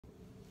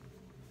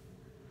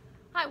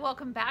Hi,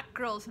 welcome back,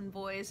 girls and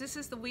boys. This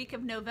is the week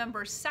of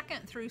November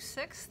 2nd through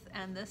 6th,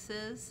 and this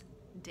is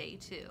day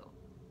 2.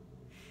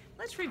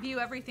 Let's review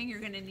everything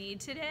you're going to need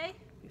today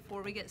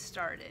before we get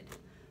started.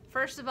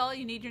 First of all,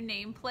 you need your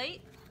nameplate,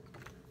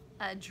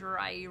 a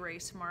dry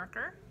erase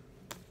marker.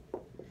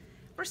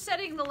 We're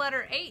studying the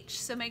letter H,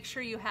 so make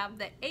sure you have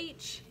the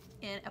H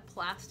in a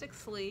plastic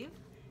sleeve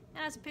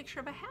and has a picture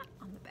of a hat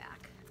on the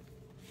back.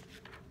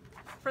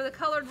 For the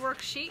colored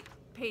worksheet,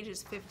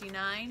 pages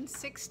 59,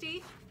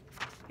 60.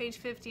 Page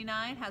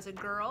 59 has a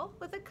girl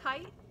with a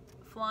kite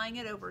flying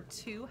it over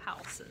 2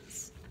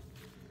 houses.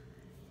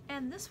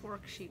 And this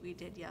worksheet we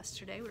did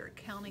yesterday, we were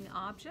counting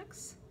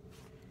objects.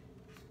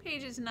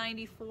 Pages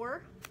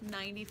 94,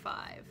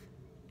 95,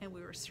 and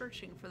we were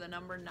searching for the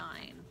number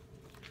 9.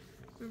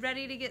 We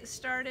ready to get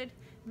started?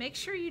 Make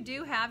sure you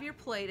do have your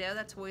Play-Doh,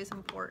 that's always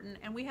important.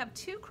 And we have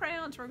 2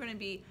 crayons we're going to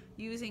be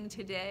using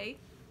today,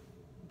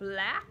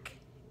 black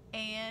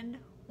and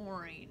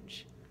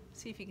orange.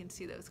 See if you can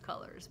see those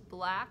colors,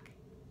 black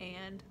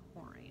and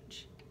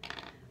orange.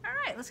 All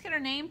right, let's get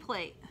our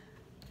nameplate.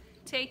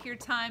 Take your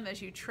time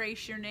as you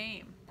trace your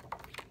name.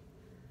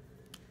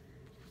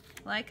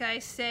 Like I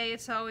say,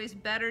 it's always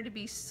better to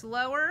be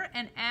slower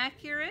and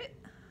accurate.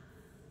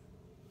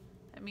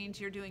 That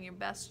means you're doing your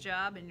best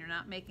job and you're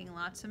not making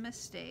lots of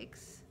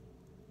mistakes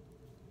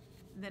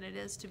than it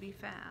is to be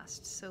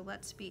fast. So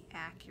let's be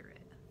accurate.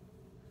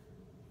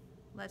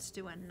 Let's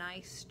do a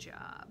nice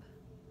job.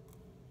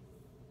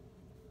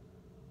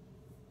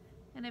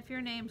 And if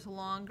your name's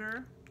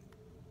longer,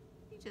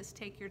 you just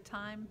take your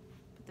time,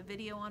 put the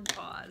video on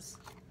pause.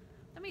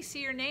 Let me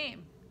see your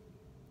name.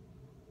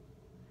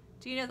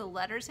 Do you know the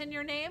letters in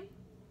your name?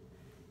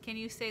 Can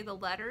you say the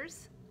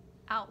letters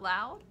out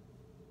loud?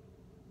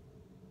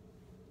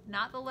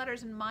 Not the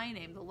letters in my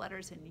name, the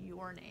letters in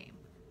your name.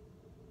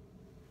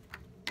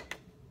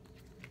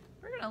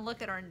 We're going to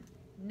look at our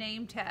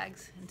name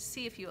tags and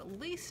see if you at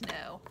least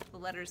know the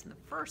letters in the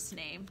first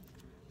name of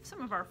some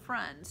of our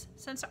friends.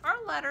 Since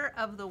our letter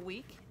of the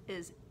week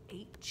is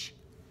H,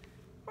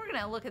 we're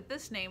going to look at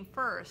this name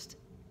first.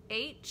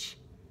 H,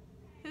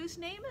 whose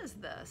name is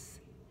this?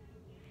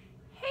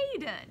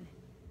 Hayden.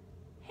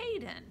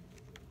 Hayden.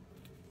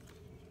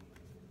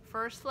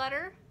 First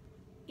letter,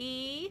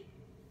 E,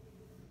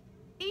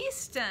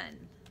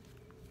 Easton.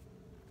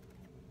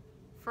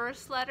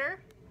 First letter,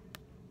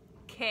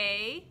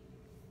 K,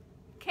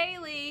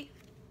 Kaylee.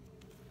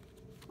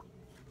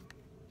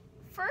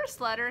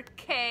 First letter,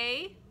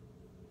 K,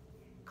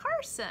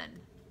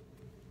 Carson.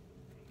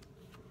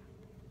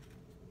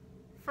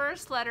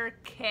 First letter,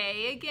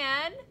 K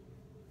again,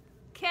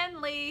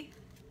 Kenley.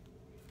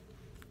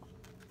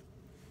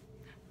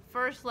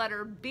 First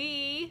letter,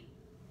 B,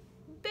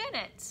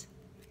 Bennett.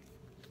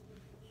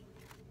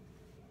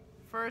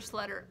 First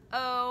letter,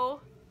 O,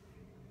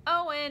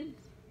 Owen.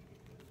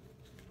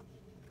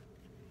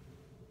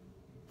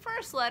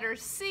 First letter,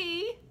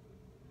 C,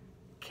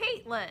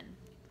 Caitlin.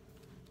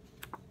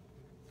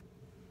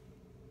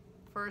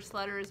 First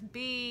letter is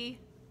B,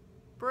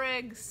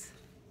 Briggs.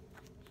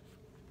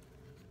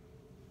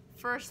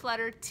 First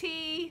letter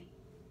T,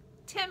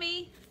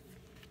 Timmy.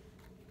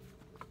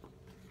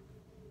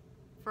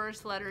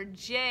 First letter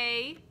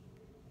J,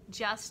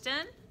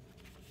 Justin.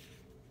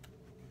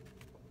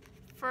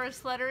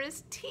 First letter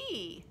is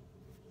T,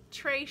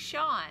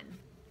 Trayshawn.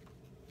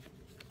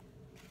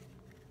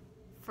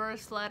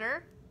 First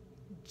letter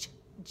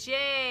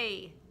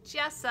J,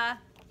 Jessa.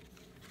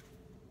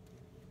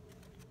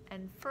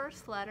 And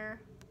first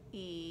letter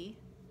E,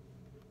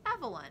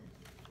 Evelyn.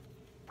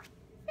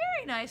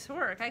 Very nice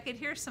work. I could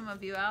hear some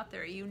of you out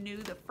there. You knew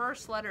the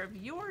first letter of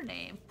your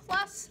name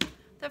plus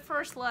the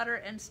first letter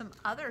in some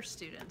other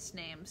students'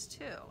 names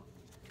too.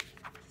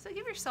 So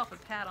give yourself a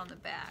pat on the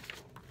back.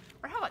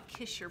 Or how about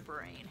kiss your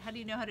brain? How do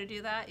you know how to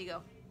do that? You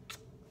go,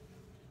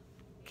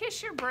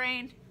 kiss your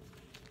brain.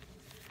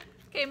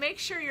 Okay, make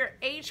sure your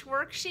H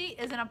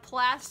worksheet is in a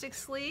plastic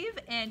sleeve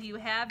and you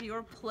have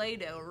your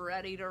Play-Doh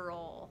ready to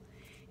roll.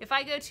 If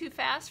I go too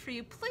fast for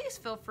you, please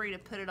feel free to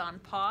put it on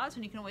pause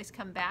and you can always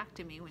come back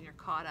to me when you're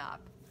caught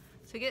up.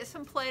 So get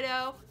some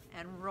Play-Doh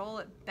and roll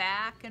it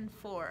back and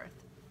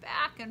forth,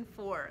 back and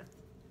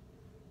forth.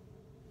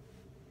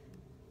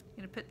 I'm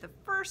gonna put the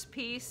first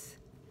piece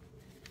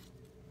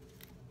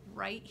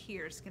right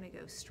here. It's gonna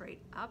go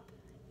straight up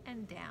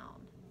and down.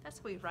 That's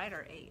how we write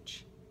our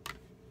H.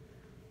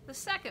 The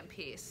second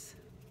piece,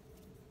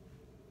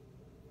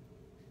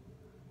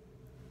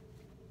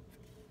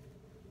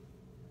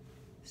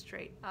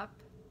 straight up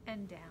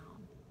and down.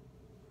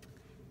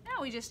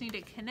 Now we just need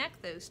to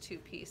connect those 2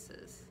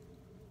 pieces.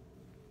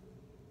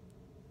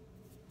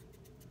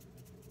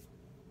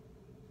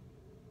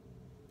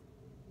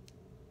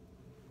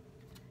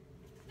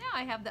 Now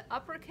I have the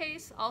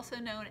uppercase, also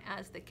known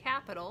as the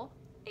capital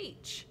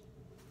H.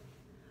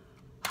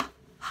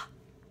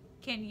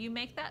 Can you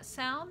make that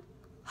sound?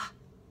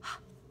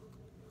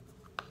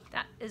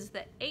 That is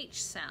the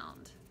H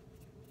sound.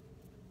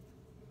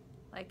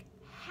 Like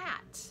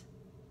hat,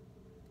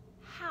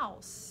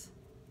 house,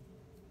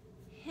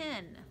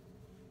 hen,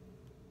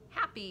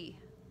 happy,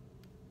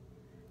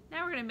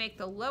 Now we're going to make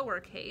the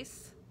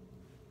lowercase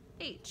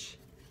h.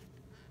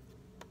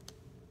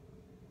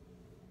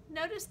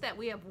 Notice that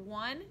we have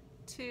 1,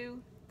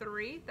 2,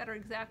 3 that are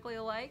exactly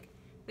alike.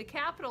 The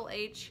capital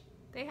H,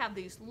 they have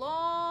these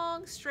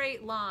long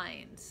straight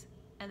lines,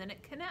 and then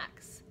it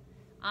connects.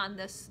 On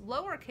this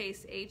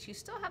lowercase h, you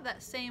still have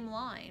that same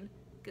line.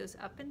 It goes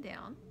up and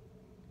down.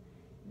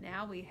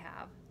 Now we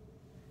have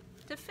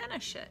to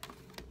finish it.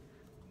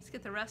 Let's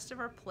get the rest of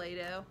our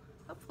Play-Doh.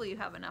 Hopefully you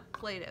have enough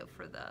Play-Doh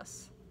for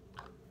this.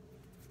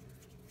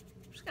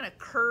 I'm just going to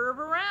curve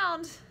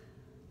around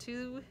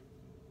to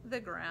the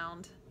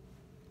ground.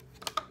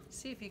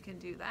 See if you can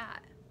do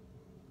that.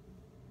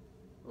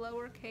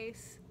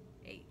 Lowercase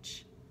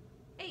h.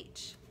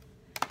 H.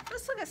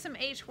 Let's look at some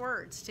H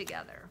words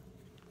together.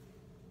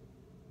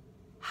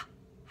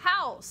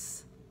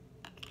 House.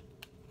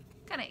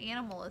 What kind of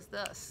animal is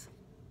this?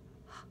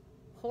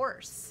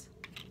 Horse.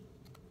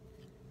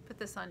 Put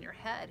this on your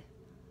head.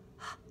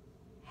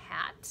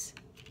 Hat.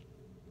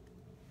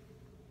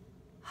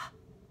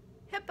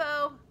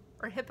 Hippo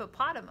or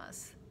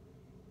hippopotamus.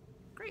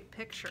 Great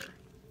picture.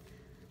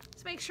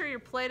 Let's make sure your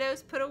Play-Doh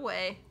is put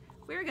away.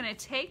 We're going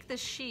to take the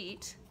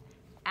sheet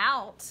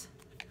out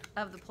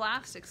of the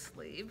plastic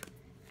sleeve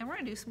and we're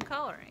going to do some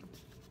coloring.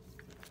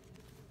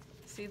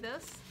 See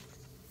this?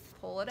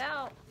 Pull it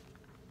out.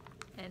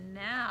 And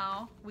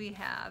now we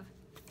have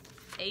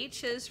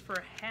H's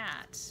for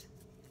hat.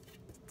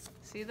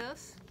 See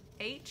this?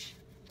 H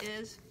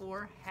is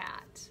for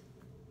hat.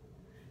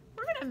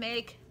 We're going to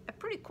make a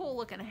pretty cool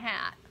looking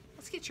hat.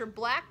 Let's get your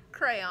black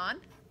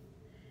crayon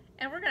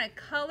and we're going to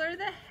color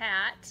the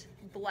hat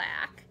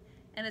black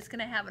and it's going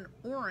to have an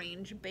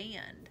orange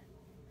band.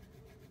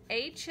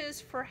 H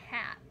is for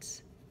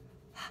hat.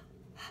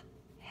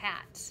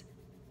 Hat.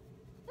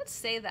 Let's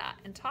say that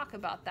and talk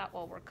about that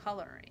while we're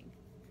coloring.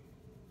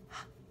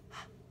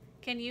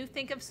 Can you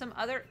think of some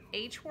other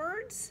H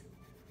words?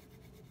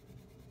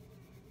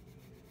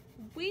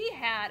 We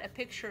had a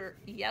picture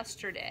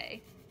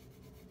yesterday.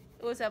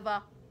 It was of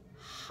a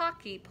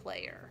hockey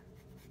player.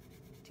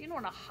 Do you know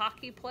what a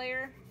hockey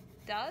player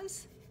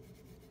does?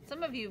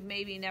 Some of you have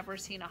maybe never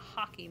seen a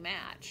hockey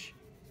match.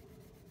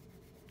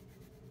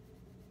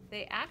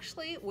 They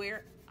actually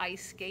wear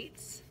ice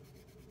skates.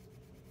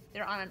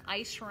 They're on an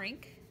ice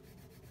rink.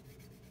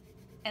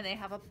 And they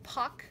have a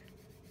puck.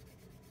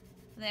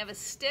 And they have a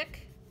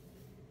stick.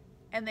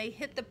 And they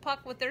hit the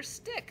puck with their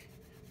stick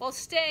while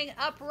staying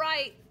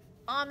upright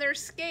on their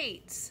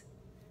skates.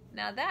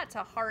 Now that's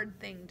a hard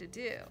thing to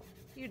do.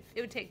 It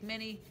would take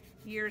many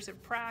years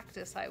of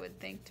practice, I would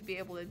think, to be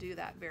able to do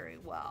that very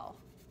well.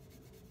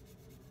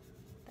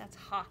 That's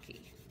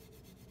hockey.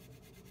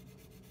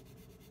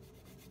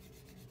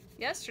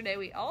 Yesterday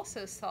we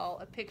also saw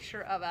a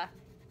picture of a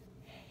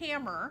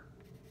hammer.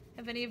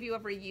 Have any of you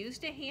ever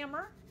used a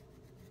hammer?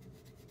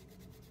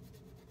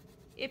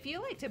 If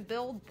you like to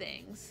build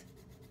things,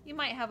 you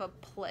might have a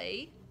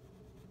play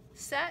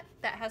set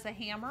that has a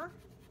hammer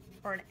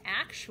or an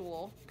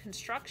actual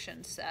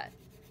construction set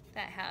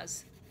that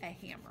has a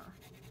hammer.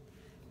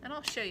 And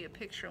I'll show you a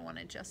picture of one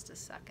in just a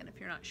second if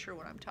you're not sure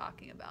what I'm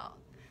talking about.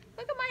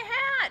 Look at my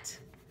hat!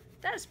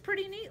 That is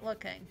pretty neat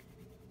looking.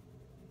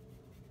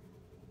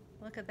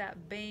 Look at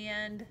that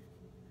band.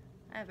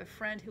 I have a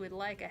friend who would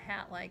like a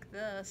hat like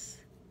this.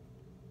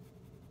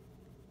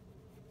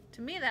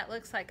 To me that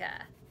looks like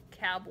a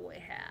cowboy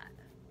hat.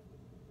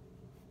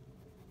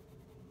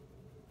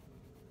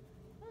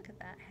 Look at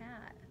that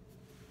hat.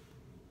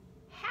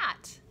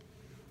 Hat.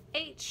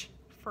 H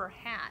for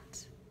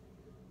hat.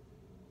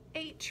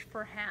 H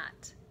for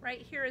hat.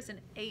 Right here is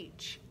an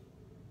H.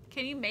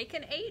 Can you make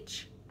an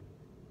H?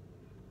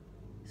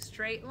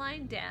 Straight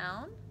line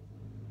down,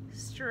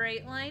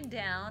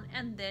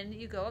 and then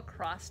you go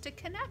across to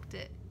connect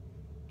it.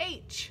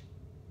 H.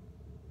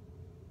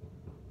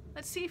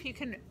 Let's see if you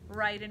can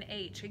write an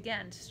H.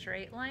 Again,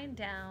 straight line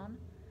down,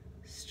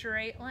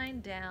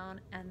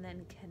 and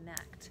then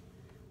connect.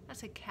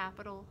 That's a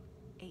capital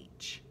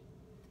H.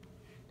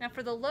 Now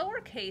for the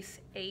lowercase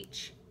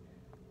h,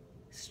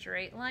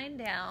 straight line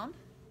down,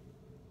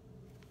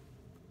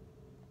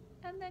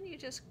 and then you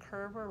just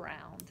curve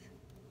around.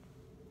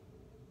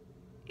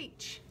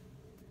 H.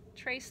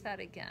 Trace that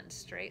again,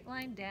 straight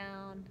line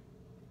down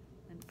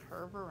and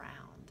curve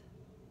around.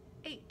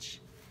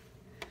 H.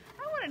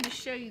 I wanted to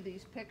show you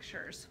these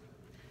pictures.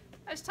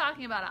 I was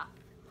talking about a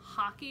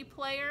hockey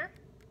player.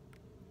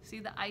 See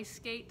the ice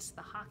skates,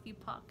 the hockey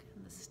puck,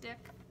 and the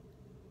stick.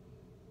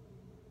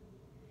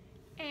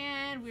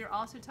 And we were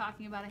also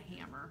talking about a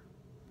hammer.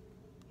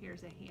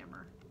 Here's a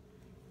hammer.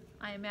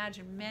 I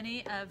imagine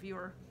many of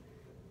your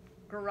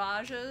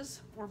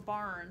garages or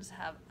barns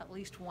have at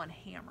least one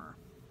hammer.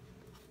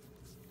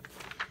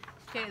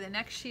 Okay, the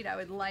next sheet I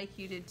would like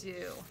you to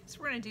do is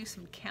we're going to do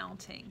some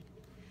counting.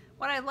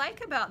 What I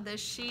like about this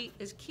sheet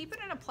is keep it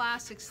in a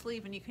plastic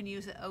sleeve and you can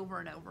use it over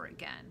and over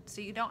again.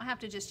 So you don't have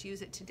to just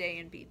use it today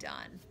and be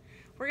done.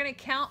 We're going to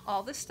count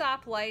all the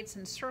stoplights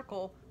and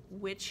circle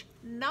which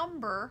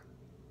number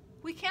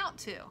we count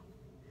to.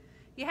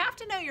 You have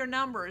to know your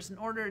numbers in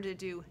order to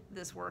do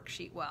this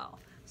worksheet well.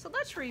 So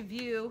let's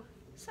review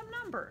some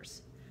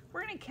numbers.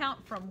 We're going to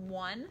count from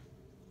 1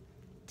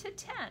 to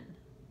 10.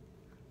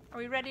 Are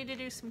we ready to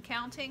do some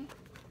counting?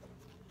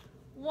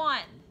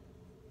 1,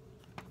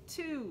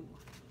 2,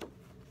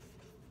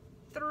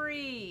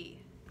 3,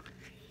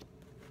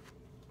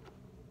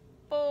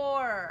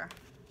 4,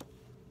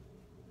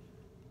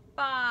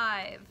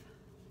 5,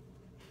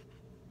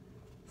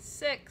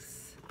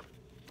 6,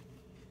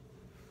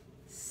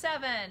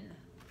 7,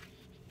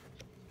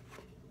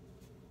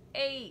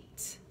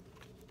 8,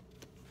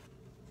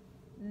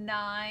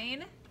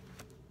 9,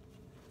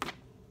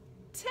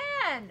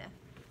 10.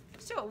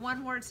 Let's do it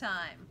one more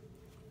time.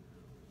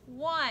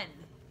 1,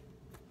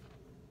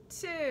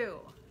 2,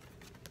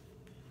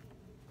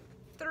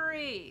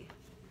 3,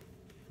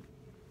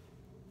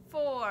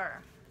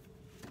 4,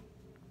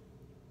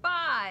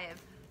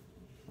 5,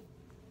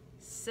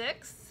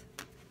 6,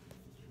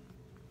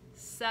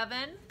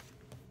 7,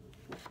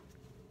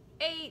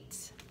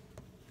 8,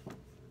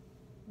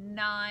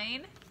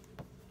 9,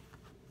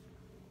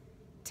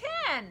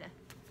 10.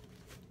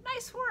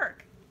 Nice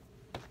work.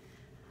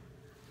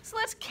 So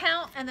let's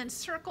count and then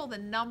circle the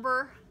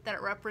number that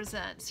it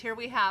represents. Here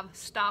we have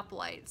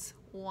stoplights.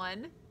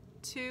 1,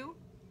 2,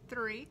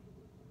 3,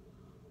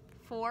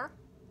 4,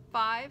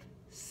 5,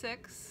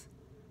 6,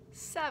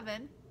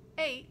 7,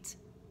 8,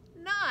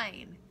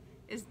 9.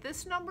 Is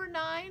this number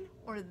 9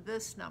 or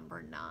this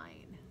number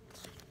 9?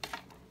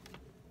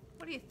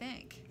 What do you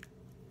think?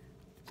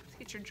 Let's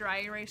get your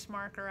dry erase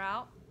marker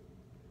out.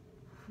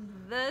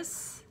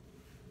 This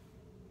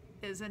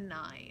is a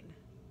 9.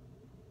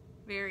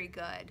 Very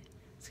good.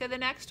 Let's go to the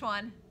next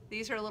one.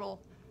 These are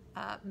little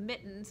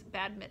mittens,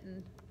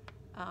 badminton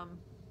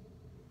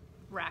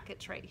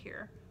rackets right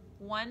here.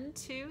 1,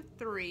 2,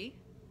 3,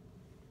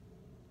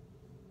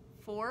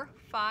 4,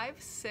 5,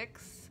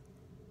 6,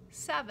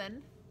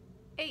 7,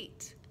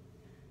 8.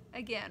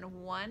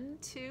 Again, 1,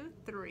 2,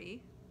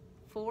 3,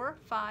 4,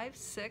 5,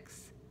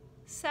 6,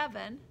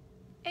 7,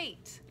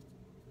 8.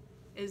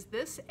 Is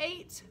this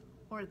 8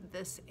 or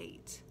this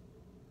 8?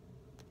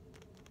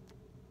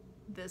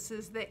 This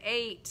is the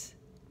 8,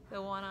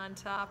 the one on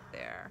top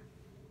there.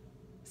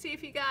 See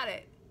if you got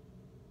it.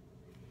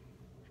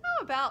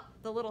 How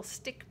about the little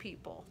stick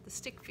people, the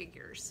stick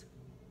figures?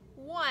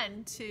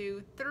 1,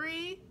 2,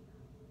 3,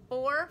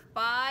 4,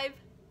 5,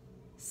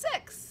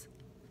 6.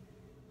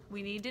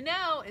 We need to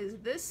know, is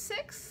this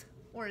 6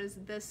 or is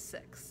this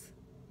 6?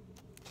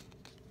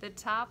 The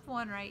top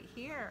one right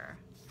here,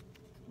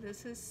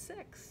 this is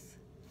 6.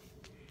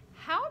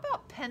 How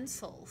about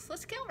pencils?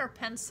 Let's count our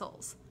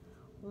pencils.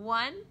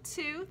 1,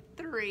 2,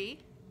 3,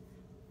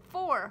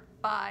 4,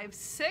 5,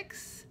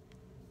 6,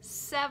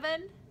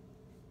 7,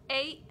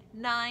 8,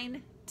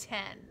 9,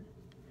 10.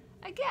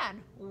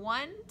 Again,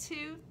 1,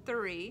 2,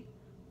 3,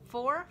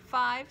 4,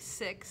 5,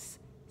 6,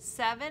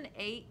 7,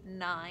 8,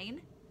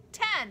 9,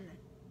 10.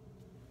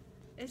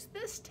 Is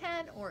this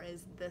 10 or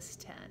is this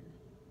 10?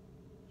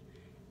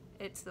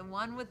 It's the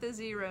one with the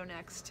 0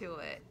 next to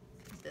it.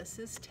 This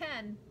is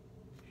 10.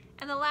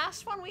 And the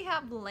last one we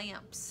have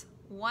lamps.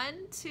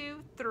 1,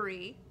 2,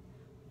 3,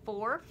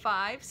 4,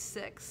 5,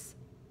 6,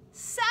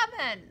 7.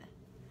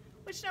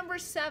 Which number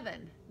is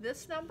 7?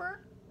 This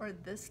number or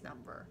this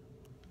number?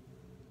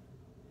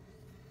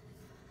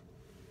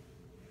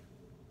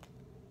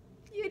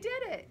 You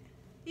did it.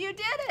 You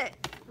did it.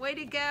 Way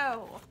to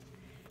go.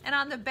 And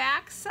on the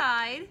back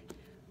side,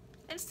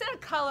 instead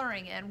of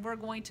coloring in, we're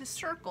going to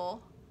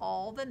circle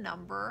all the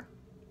number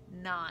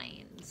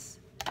 9s.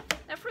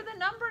 Now for the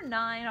number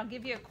 9, I'll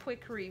give you a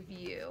quick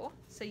review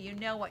so you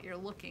know what you're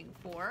looking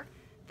for.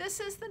 This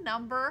is the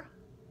number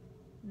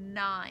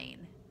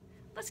 9.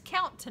 Let's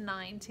count to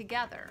 9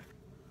 together.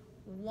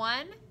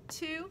 1,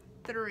 2,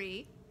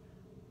 3,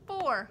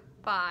 4,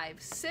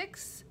 5,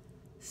 6,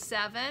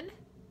 7,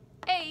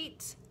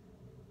 8,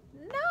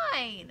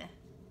 9.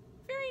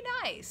 Very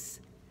nice.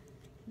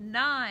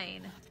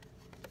 9.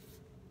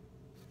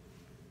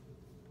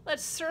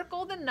 Let's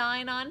circle the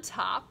 9 on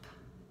top.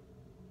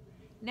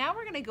 Now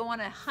we're going to go on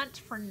a hunt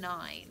for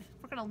 9.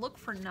 We're going to look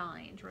for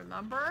 9s,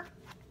 remember?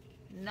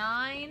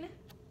 9.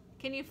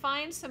 Can you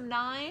find some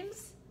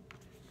 9s?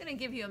 I'm going to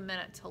give you a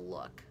minute to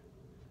look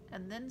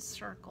and then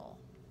circle.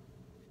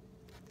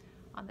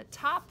 On the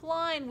top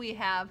line we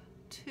have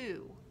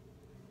 2.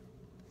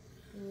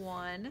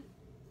 1,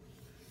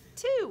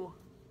 2.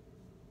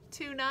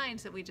 2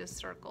 9s that we just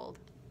circled.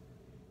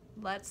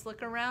 Let's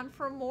look around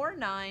for more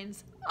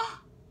 9s.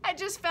 Oh, I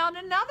just found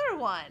another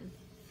one.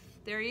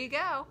 There you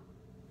go.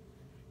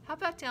 How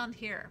about down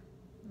here?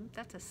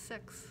 That's a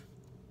 6.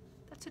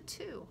 That's a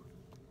 2.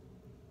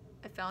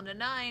 I found a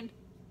 9.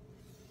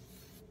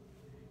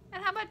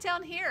 And how about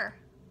down here?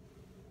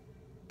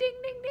 Ding,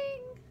 ding,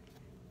 ding.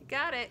 You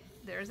got it.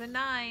 There's a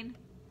 9.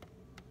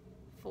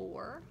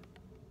 4,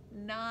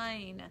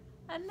 9.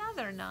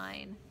 Another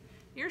 9.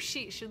 Your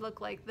sheet should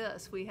look like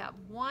this. We have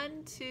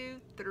 1, 2,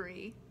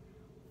 3,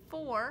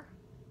 4,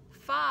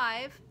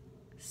 5,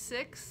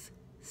 6,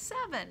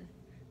 7.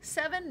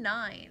 7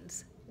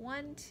 9s.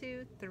 1,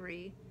 2,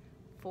 3,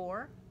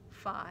 4,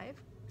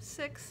 5,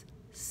 6,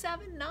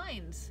 7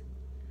 nines.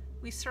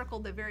 We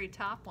circled the very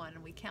top one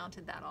and we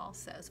counted that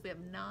also. So we have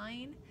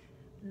 9.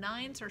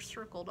 Nines are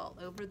circled all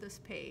over this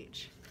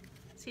page.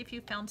 See if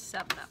you found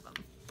 7 of them.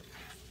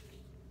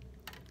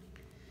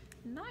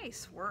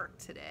 Nice work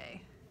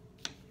today.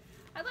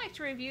 I'd like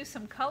to review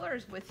some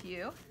colors with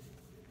you.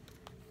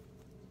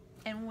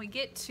 And when we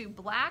get to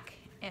black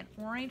and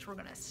orange, we're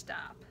gonna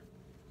stop.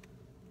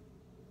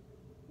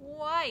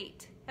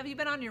 White. Have you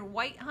been on your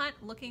white hunt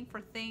looking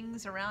for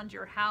things around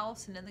your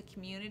house and in the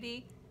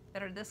community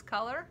that are this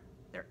color?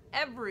 They're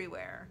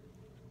everywhere.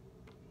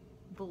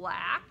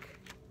 Black.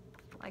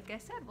 Like I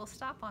said, we'll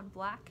stop on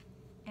black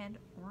and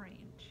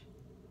orange.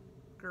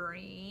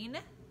 Green.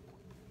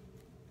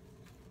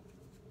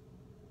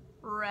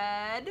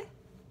 Red.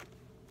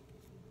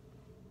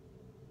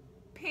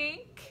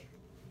 Pink.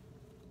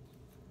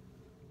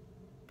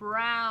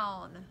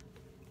 Brown.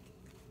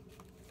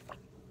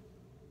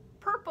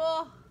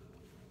 Purple.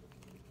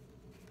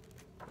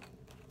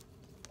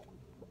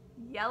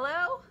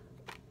 Yellow.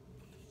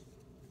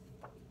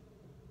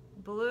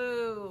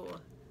 Blue.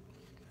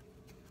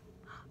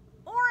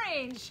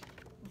 Orange.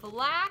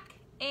 Black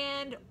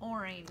and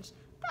orange.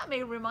 That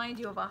may remind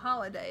you of a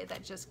holiday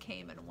that just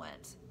came and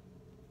went.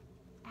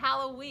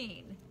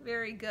 Halloween.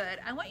 Very good.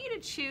 I want you to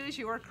choose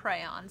your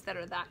crayons that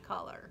are that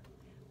color.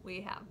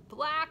 We have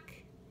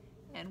black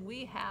and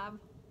we have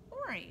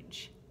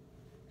orange.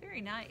 Very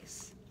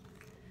nice.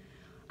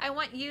 I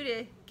want you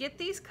to get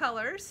these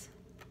colors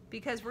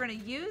because we're going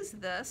to use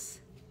this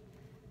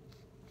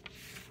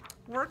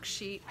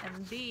worksheet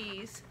and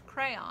these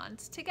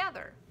crayons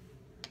together.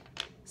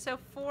 So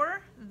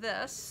for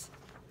this,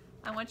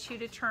 I want you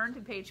to turn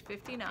to page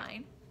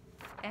 59.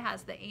 It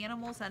has the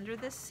animals under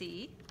the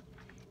sea.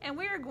 And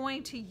we are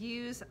going to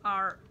use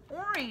our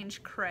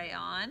orange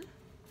crayon.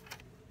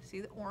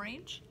 See the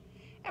orange?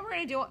 And we're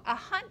going to do a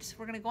hunt.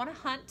 We're going to go on a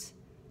hunt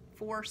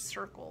for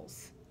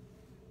circles.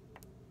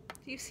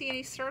 Do you see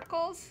any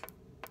circles?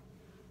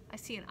 I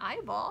see an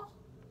eyeball.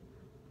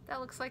 That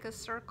looks like a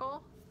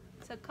circle.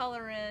 So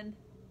color in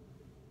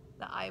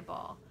the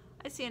eyeball.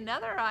 I see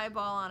another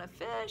eyeball on a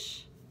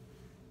fish.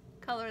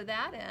 Color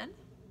that in.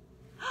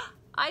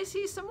 I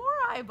see some more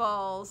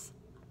eyeballs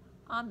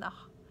on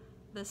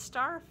the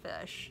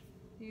starfish.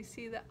 You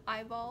see the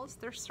eyeballs?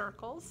 They're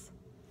circles.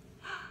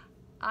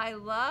 I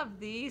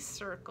love these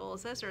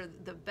circles. Those are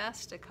the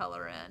best to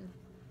color in.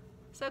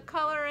 So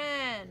color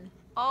in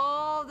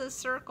all the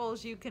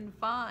circles you can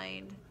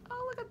find.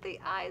 Oh, look at the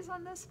eyes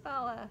on this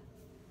fella.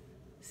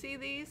 See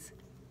these?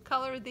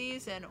 Color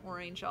these in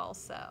orange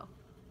also.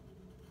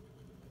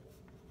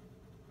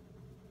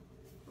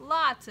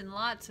 Lots and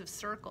lots of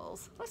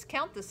circles. Let's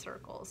count the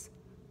circles.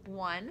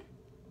 1,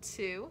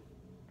 2,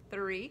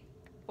 3,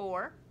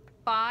 4,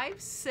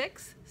 5,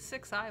 6.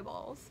 6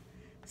 eyeballs.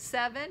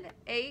 7,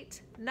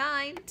 8,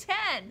 9, 10.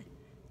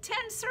 10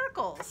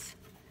 circles.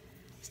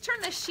 Let's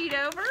turn this sheet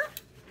over.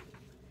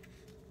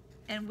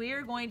 And we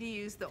are going to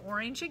use the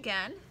orange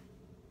again.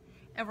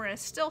 And we're going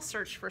to still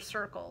search for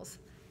circles.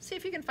 See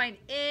if you can find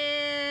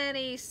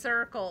any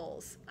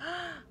circles.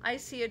 I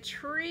see a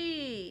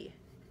tree.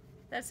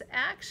 That's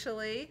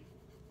actually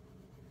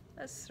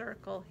a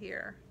circle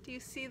here. Do you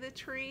see the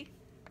tree?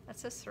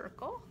 That's a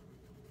circle.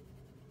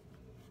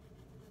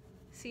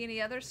 See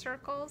any other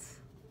circles?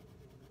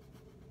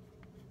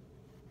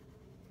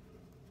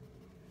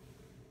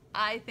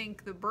 I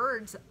think the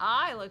bird's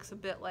eye looks a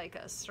bit like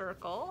a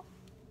circle.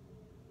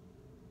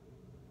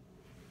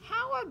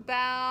 How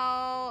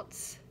about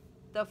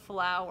the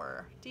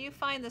flower? Do you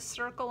find the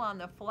circle on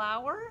the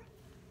flower?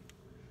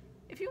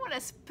 If you want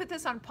to put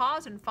this on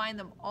pause and find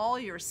them all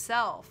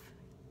yourself,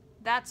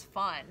 that's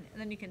fun. And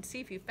then you can see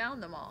if you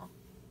found them all.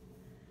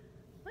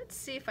 Let's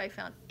see if I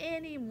found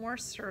any more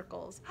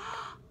circles.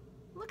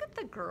 Look at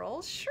the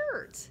girl's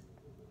shirt.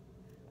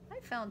 I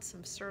found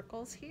some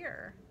circles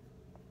here.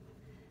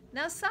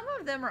 Now some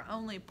of them are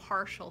only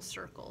partial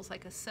circles,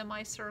 like a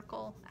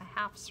semicircle, a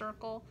half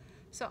circle.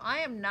 So I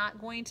am not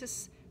going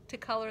to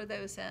color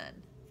those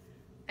in.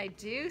 I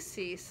do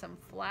see some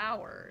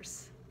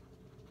flowers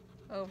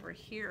over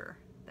here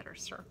that are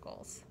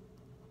circles.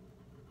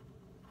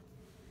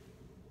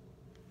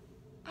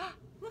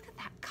 Look at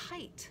that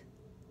kite.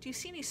 Do you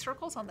see any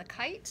circles on the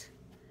kite?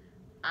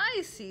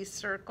 I see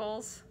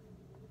circles.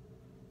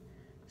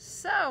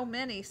 So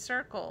many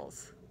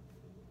circles.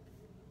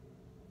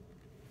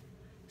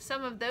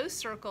 Some of those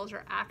circles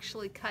are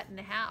actually cut in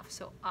half,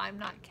 so I'm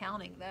not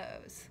counting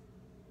those.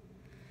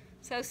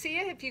 So see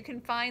if you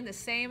can find the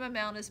same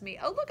amount as me.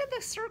 Oh, look at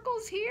the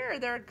circles here.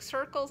 There are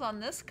circles on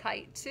this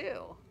kite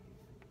too.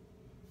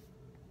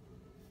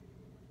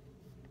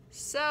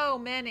 So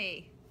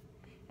many.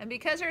 And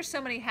because there's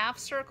so many half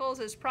circles,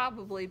 it's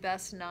probably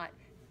best not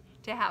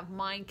to have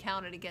mine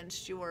counted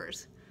against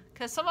yours.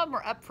 Because some of them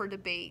are up for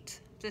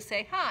debate. To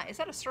say, is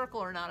that a circle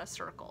or not a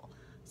circle?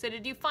 So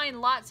did you find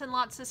lots and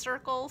lots of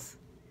circles?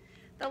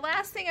 The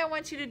last thing I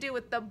want you to do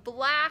with the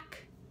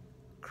black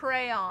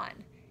crayon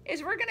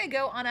is we're going to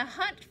go on a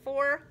hunt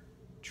for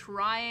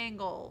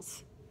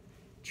triangles.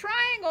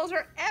 Triangles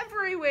are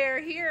everywhere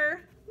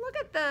here. Look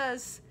at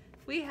this.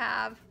 We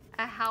have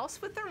a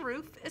house with a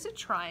roof is a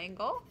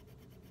triangle.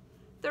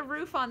 The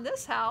roof on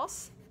this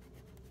house,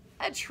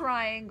 a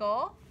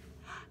triangle.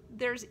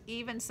 There's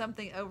even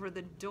something over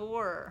the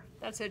door.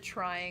 That's a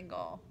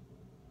triangle.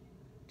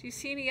 Do you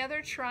see any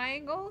other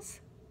triangles?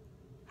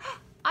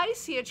 I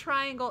see a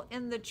triangle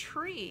in the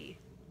tree.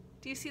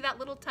 Do you see that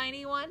little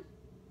tiny one?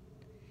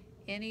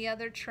 Any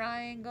other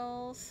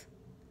triangles?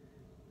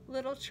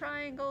 Little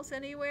triangles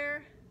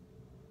anywhere?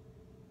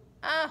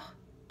 Oh,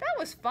 that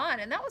was fun,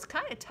 and that was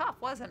kind of tough,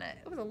 wasn't it?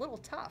 It was a little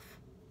tough.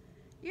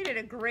 You did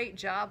a great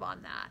job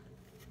on that.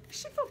 You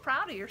should feel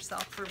proud of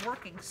yourself for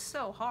working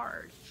so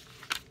hard.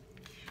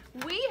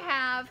 We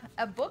have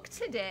a book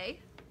today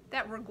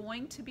that we're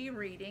going to be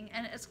reading,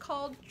 and it's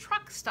called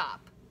Truck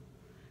Stop.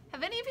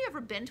 Have any of you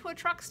ever been to a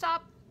truck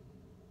stop?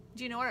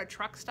 Do you know what a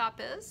truck stop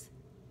is?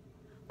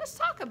 Let's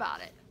talk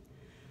about it.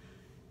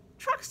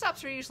 Truck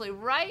stops are usually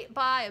right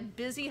by a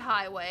busy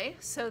highway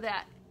so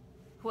that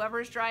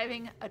whoever's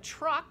driving a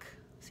truck,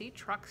 see,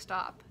 truck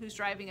stop, who's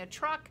driving a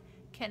truck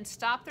can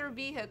stop their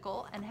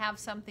vehicle and have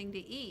something to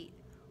eat.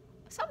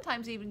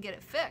 Sometimes even get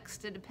it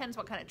fixed. It depends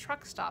what kind of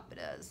truck stop it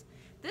is.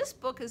 This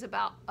book is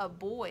about a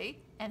boy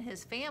and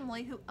his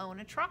family who own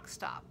a truck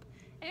stop.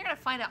 And you're going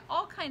to find out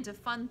all kinds of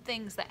fun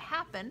things that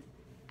happen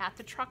at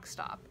the truck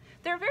stop.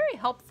 They're very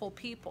helpful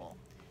people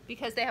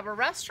because they have a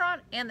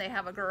restaurant and they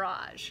have a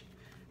garage.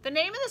 The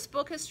name of this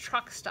book is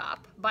Truck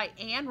Stop by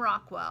Anne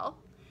Rockwell.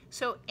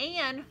 So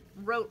Anne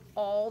wrote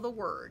all the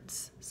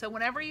words. So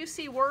whenever you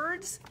see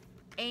words,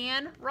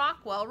 Anne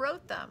Rockwell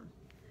wrote them.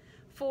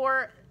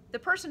 For the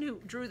person who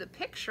drew the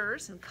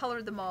pictures and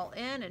colored them all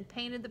in and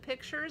painted the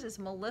pictures is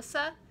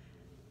Melissa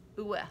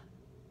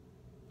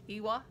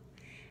Iwa.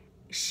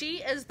 She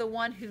is the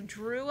one who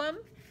drew them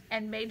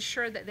and made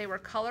sure that they were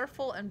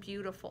colorful and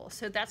beautiful.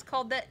 So that's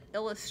called the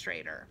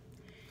illustrator.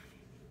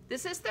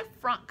 This is the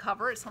front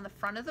cover. It's on the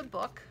front of the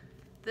book.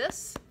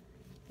 This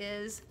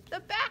is the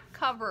back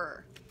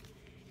cover.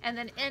 And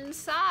then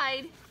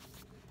inside,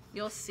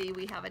 you'll see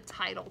we have a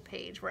title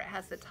page where it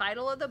has the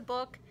title of the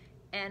book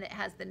and it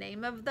has the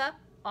name of the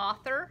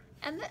author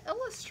and the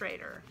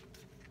illustrator.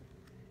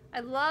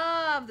 I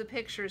love the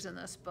pictures in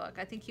this book.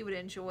 I think you would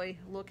enjoy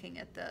looking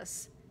at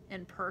this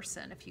in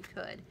person if you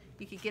could.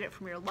 You could get it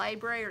from your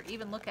library or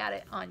even look at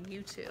it on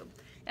YouTube.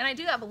 And I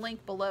do have a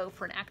link below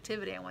for an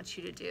activity I want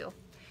you to do.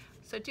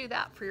 So do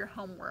that for your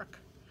homework.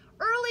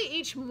 Early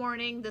each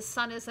morning, the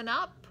sun isn't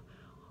up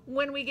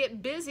when we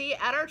get busy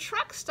at our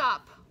truck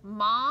stop.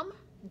 Mom,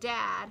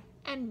 Dad,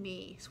 and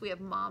me. So we have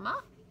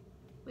Mama,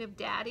 we have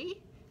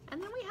Daddy,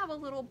 and then we have a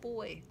little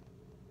boy.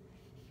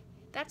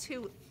 That's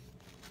who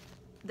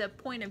the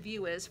point of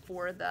view is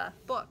for the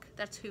book.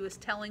 That's who is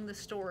telling the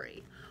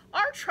story.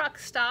 Our truck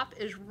stop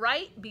is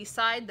right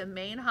beside the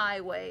main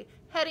highway,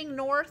 heading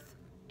north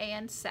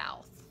and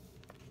south.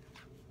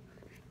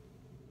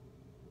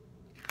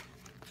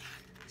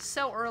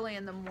 So early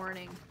in the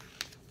morning.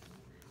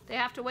 They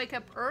have to wake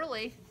up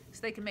early so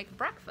they can make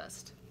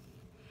breakfast.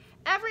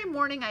 Every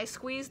morning I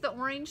squeeze the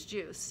orange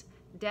juice.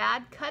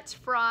 Dad cuts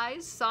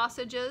fries,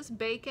 sausages,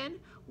 bacon,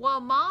 while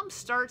Mom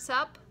starts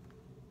up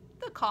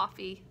the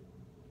coffee.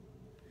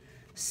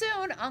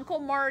 Soon, Uncle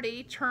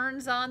Marty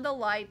turns on the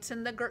lights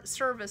in the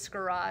service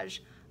garage.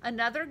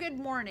 Another good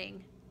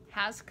morning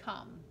has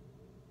come.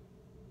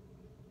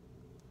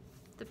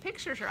 The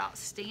pictures are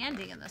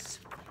outstanding in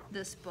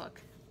this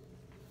book.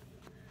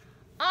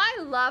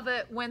 I love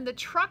it when the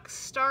trucks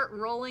start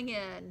rolling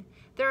in.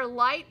 Their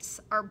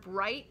lights are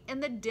bright in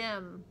the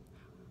dim,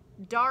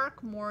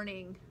 dark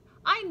morning.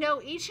 I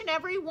know each and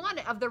every one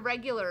of the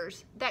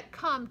regulars that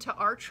come to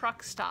our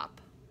truck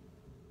stop.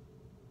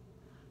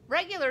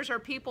 Regulars are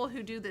people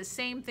who do the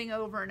same thing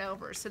over and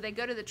over, so they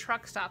go to the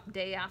truck stop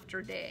day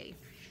after day.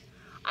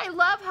 I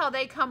love how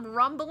they come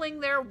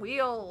rumbling their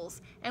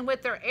wheels and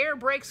with their air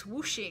brakes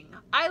whooshing.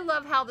 I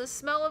love how the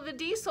smell of the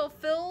diesel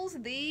fills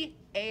the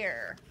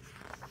air.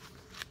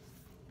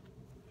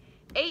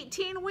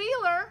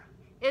 18-wheeler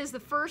is the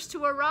first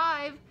to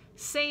arrive.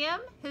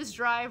 Sam, his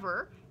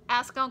driver,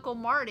 asked Uncle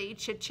Marty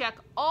to check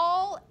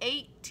all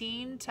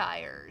 18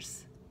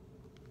 tires.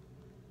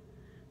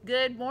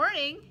 Good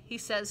morning, he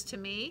says to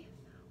me.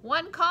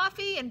 1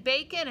 coffee and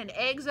bacon and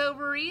eggs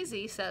over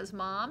easy, says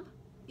Mom.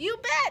 You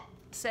bet,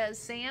 says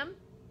Sam.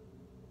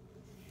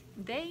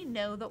 They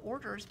know the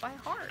orders by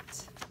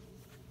heart.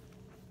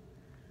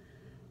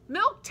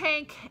 Milk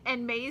Tank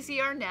and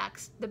Maisie are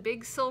next. The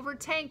big silver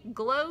tank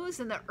glows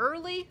in the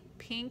early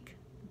pink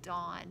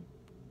dawn.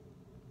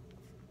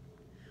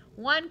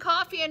 1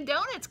 coffee and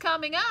donuts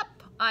coming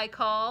up, I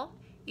call,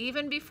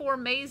 even before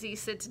Maisie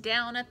sits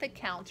down at the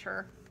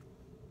counter.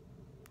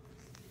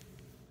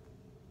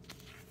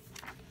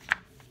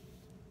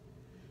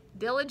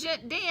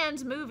 Diligent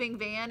Dan's moving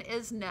van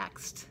is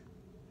next.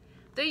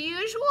 The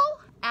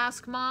usual?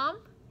 Asked Mom.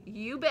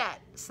 You bet.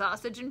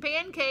 Sausage and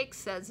pancakes,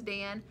 says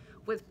Dan,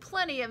 with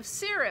plenty of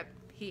syrup,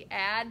 he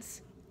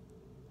adds.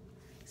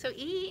 So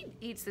he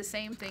eats the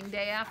same thing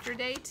day after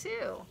day,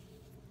 too.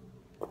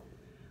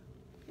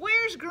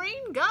 Where's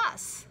Green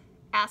Gus?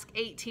 asked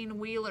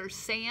 18-wheeler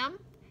Sam.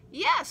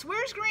 Yes,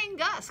 where's Green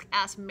Gus?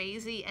 Asked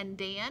Maisie and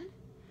Dan.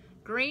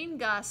 Green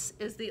Gus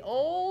is the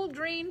old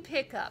green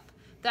pickup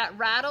that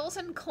rattles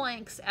and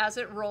clanks as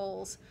it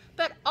rolls,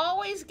 but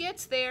always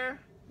gets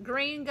there.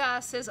 Green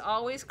Gus is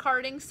always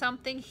carting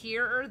something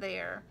here or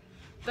there.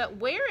 But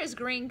where is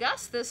Green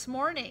Gus this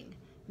morning?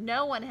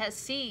 No one has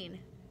seen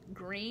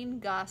Green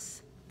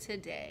Gus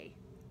today.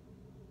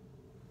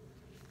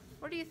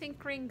 Where do you think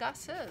Green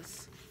Gus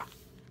is?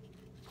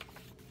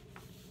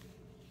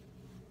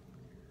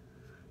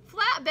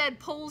 Flatbed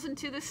pulls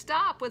into the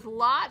stop with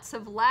lots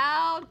of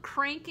loud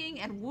cranking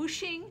and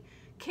whooshing,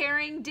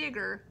 carrying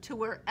digger to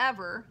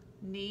wherever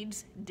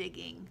needs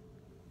digging.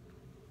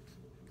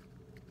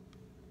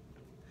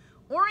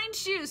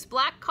 Orange juice,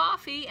 black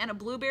coffee, and a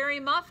blueberry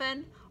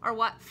muffin are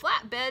what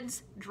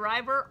Flatbed's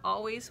driver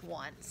always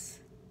wants.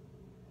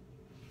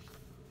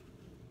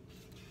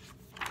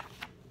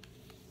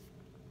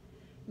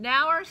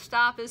 Now our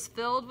stop is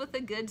filled with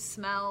the good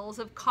smells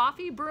of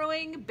coffee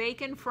brewing,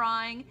 bacon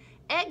frying,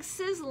 eggs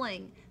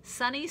sizzling,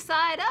 sunny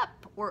side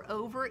up or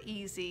over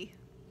easy.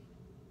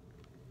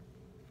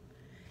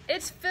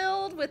 It's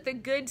filled with the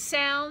good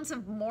sounds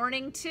of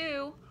morning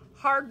too,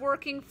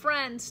 hard-working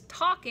friends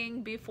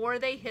talking before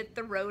they hit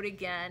the road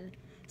again,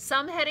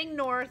 some heading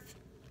north,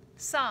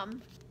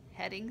 some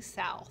heading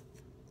south.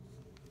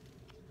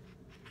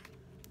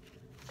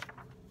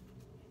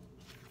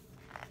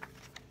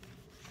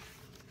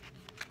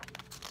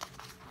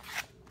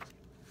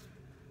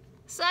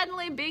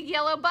 Suddenly, Big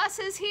Yellow Bus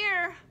is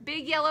here.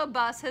 Big Yellow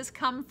Bus has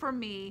come for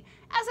me,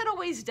 as it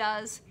always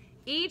does,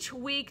 each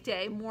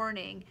weekday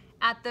morning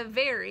at the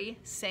very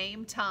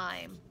same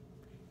time.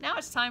 Now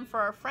it's time for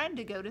our friend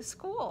to go to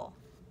school.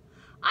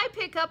 I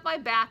pick up my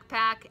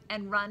backpack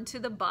and run to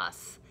the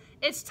bus.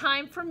 It's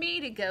time for me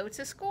to go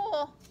to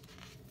school.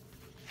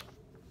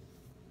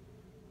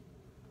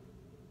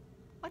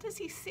 What does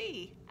he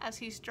see as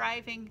he's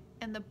driving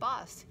in the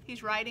bus?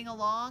 He's riding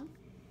along.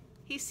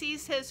 He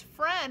sees his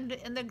friend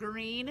in the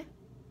green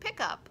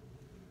pickup.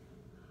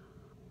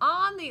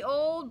 On the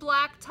old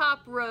blacktop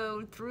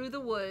road through the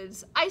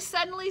woods, I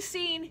suddenly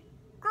seen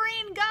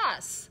Green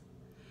Gus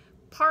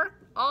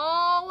parked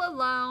all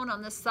alone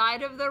on the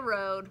side of the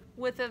road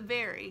with a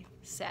very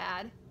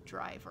sad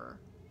driver.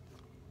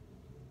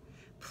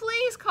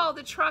 Please call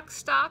the truck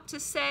stop to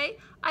say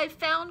I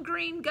found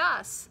Green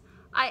Gus.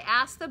 I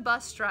asked the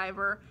bus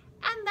driver,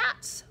 and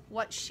that's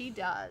what she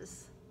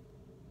does.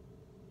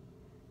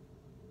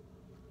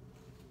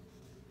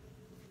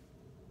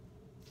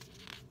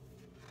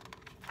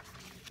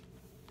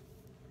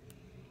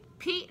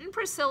 Pete and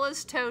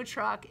Priscilla's tow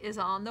truck is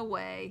on the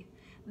way.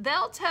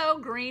 They'll tow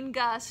Green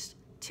Gus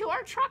to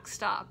our truck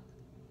stop,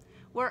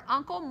 where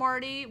Uncle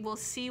Marty will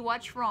see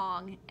what's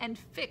wrong and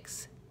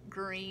fix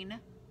Green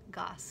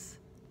Gus.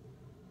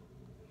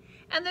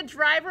 And the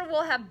driver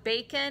will have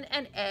bacon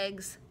and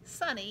eggs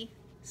sunny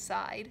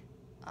side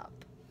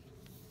up.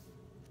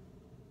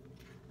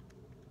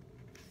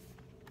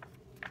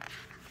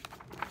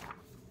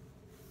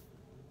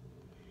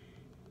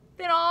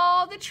 Then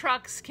all the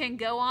trucks can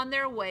go on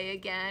their way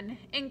again,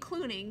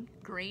 including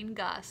Green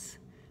Gus.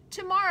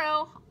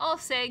 Tomorrow, I'll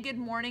say good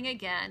morning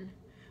again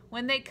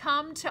when they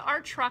come to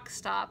our truck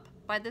stop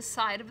by the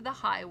side of the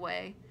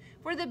highway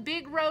where the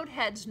big road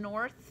heads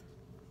north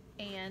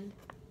and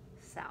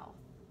south.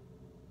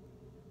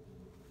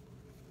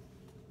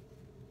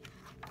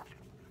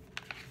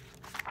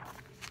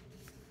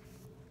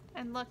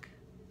 And look,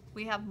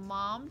 we have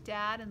Mom,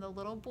 Dad, and the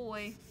little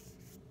boy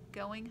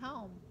going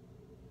home.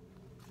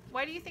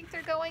 Why do you think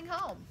they're going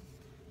home?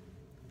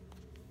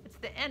 It's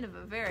the end of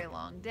a very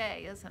long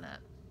day, isn't it?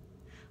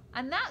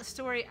 On that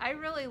story, I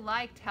really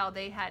liked how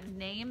they had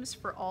names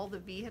for all the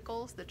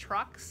vehicles, the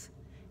trucks,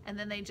 and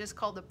then they just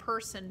called the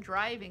person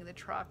driving the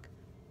truck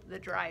the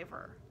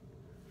driver.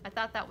 I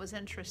thought that was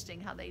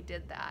interesting how they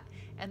did that.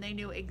 And they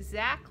knew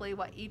exactly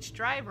what each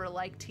driver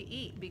liked to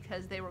eat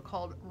because they were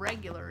called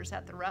regulars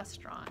at the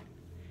restaurant.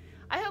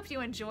 I hope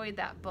you enjoyed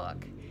that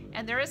book.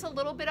 And there is a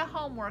little bit of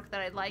homework that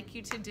I'd like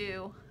you to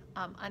do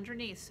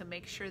underneath, so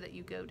make sure that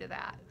you go to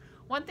that.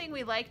 One thing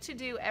we like to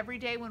do every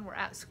day when we're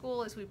at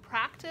school is we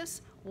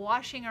practice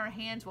washing our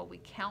hands while we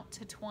count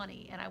to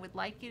 20, and I would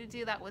like you to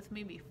do that with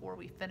me before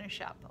we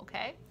finish up,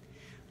 okay?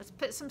 Let's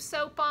put some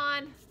soap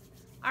on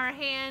our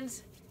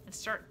hands and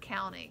start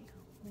counting.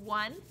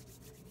 1,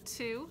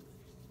 2,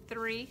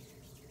 3,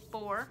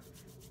 4,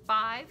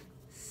 5,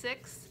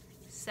 6,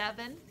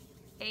 7,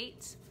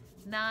 8,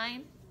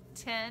 9,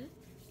 10,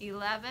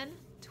 11,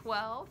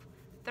 12,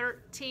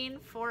 13,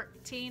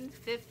 14,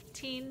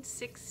 15,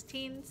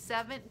 16,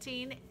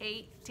 17,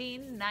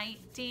 18,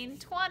 19,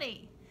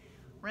 20.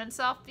 Rinse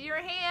off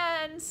your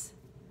hands.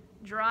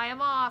 Dry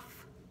them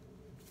off.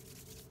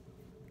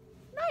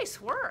 Nice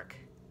work.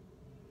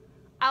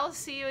 I'll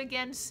see you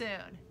again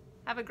soon.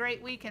 Have a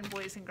great weekend,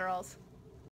 boys and girls.